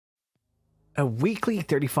A weekly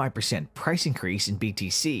 35% price increase in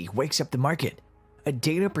BTC wakes up the market. A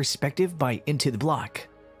data perspective by IntoTheBlock.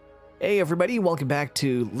 Hey everybody, welcome back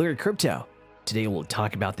to Learn Crypto. Today we'll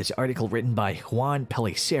talk about this article written by Juan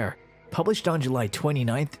Pellicer, published on July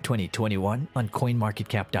 29th, 2021 on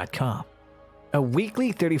CoinMarketCap.com. A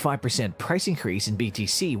weekly 35% price increase in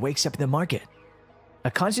BTC wakes up the market.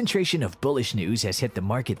 A concentration of bullish news has hit the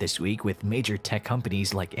market this week, with major tech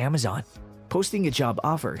companies like Amazon posting a job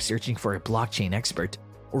offer searching for a blockchain expert,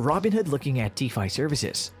 or Robinhood looking at DeFi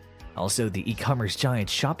services. Also, the e-commerce giant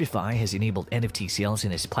Shopify has enabled NFT sales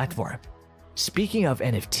in its platform. Speaking of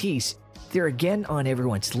NFTs, they're again on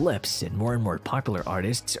everyone's lips, and more popular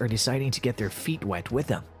artists are deciding to get their feet wet with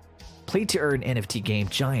them. Play-to-earn NFT game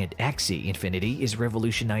giant Axie Infinity is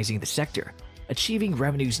revolutionizing the sector, achieving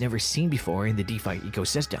revenues never seen before in the DeFi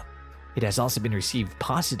ecosystem. It has also been received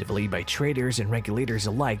positively by traders and regulators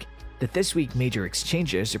alike that this week major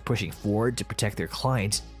exchanges are pushing forward to protect their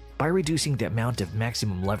clients by reducing the amount of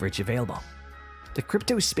maximum leverage available. The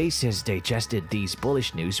crypto space has digested these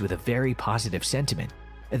bullish news with a very positive sentiment,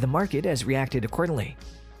 and the market has reacted accordingly.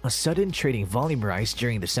 A sudden trading volume rise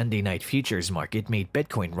during the Sunday night futures market made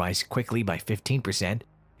Bitcoin rise quickly by 15%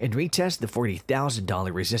 and retest the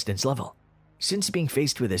 $40,000 resistance level. Since being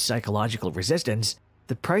faced with a psychological resistance,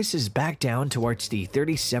 the price is back down towards the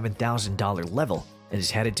 $37,000 level and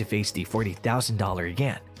is headed to face the $40,000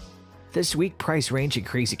 again. This week price range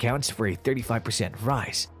increase accounts for a 35%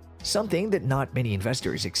 rise, something that not many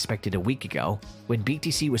investors expected a week ago when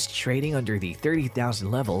BTC was trading under the $30,000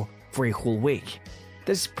 level for a whole week.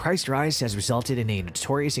 This price rise has resulted in a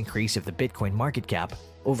notorious increase of the Bitcoin market cap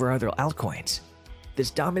over other altcoins. This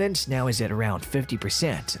dominance now is at around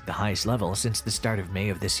 50%, the highest level since the start of May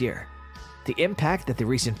of this year. The impact that the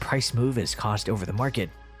recent price move has caused over the market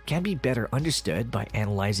can be better understood by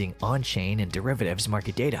analyzing on-chain and derivatives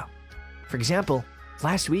market data. For example,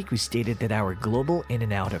 last week we stated that our global in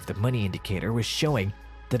and out of the money indicator was showing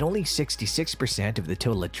that only 66% of the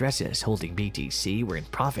total addresses holding BTC were in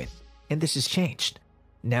profit, and this has changed.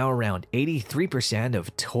 Now around 83%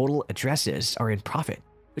 of total addresses are in profit,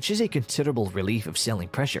 which is a considerable relief of selling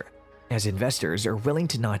pressure, as investors are willing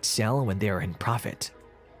to not sell when they are in profit.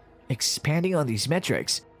 Expanding on these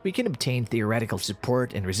metrics, we can obtain theoretical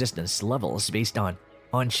support and resistance levels based on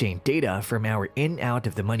on-chain data from our in-out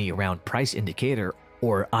of the money around price indicator,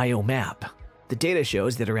 or IO map. The data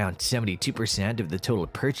shows that around 72% of the total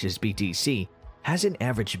purchased BTC has an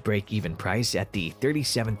average break-even price at the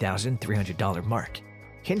 $37,300 mark,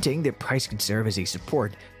 hinting that price could serve as a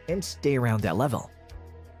support and stay around that level.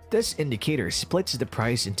 This indicator splits the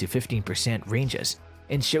price into 15% ranges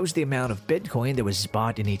and shows the amount of Bitcoin that was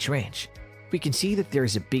bought in each range. We can see that there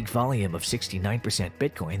is a big volume of 69%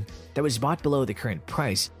 Bitcoin that was bought below the current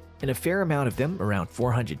price, and a fair amount of them, around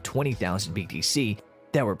 420,000 BTC,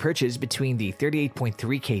 that were purchased between the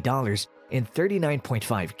 $38.3K and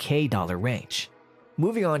 $39.5K range.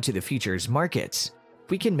 Moving on to the futures markets,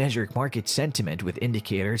 we can measure market sentiment with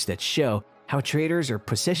indicators that show how traders are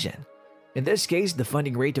positioned. In this case, the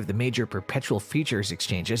funding rate of the major perpetual futures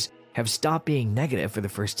exchanges have stopped being negative for the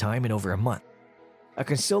first time in over a month. A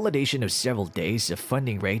consolidation of several days of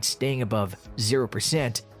funding rates staying above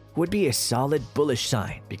 0% would be a solid bullish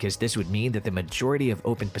sign, because this would mean that the majority of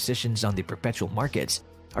open positions on the perpetual markets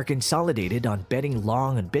are consolidated on betting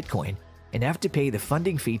long on Bitcoin and have to pay the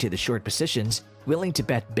funding fee to the short positions willing to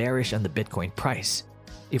bet bearish on the Bitcoin price.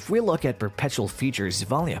 If we look at perpetual futures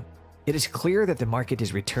volume, it is clear that the market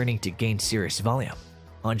is returning to gain serious volume.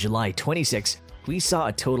 On July 26, we saw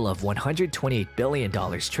a total of $128 billion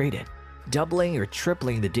traded, doubling or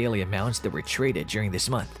tripling the daily amounts that were traded during this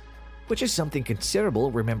month, which is something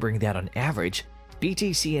considerable, remembering that on average,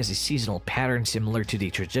 BTC has a seasonal pattern similar to the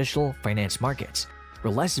traditional finance markets,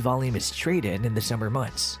 where less volume is traded in the summer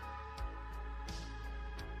months.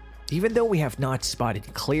 Even though we have not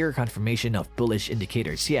spotted clear confirmation of bullish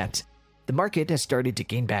indicators yet, the market has started to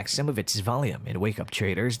gain back some of its volume and wake up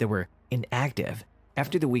traders that were inactive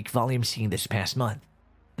after the weak volume seen this past month.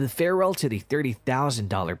 The farewell to the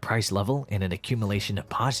 $30,000 price level and an accumulation of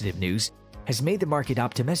positive news has made the market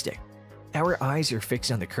optimistic. Our eyes are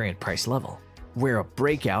fixed on the current price level, where a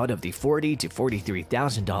breakout of the $40,000 to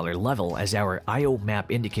 $43,000 level, as our IO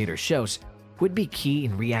map indicator shows, would be key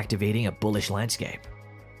in reactivating a bullish landscape.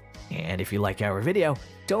 And if you like our video,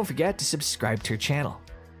 don't forget to subscribe to our channel.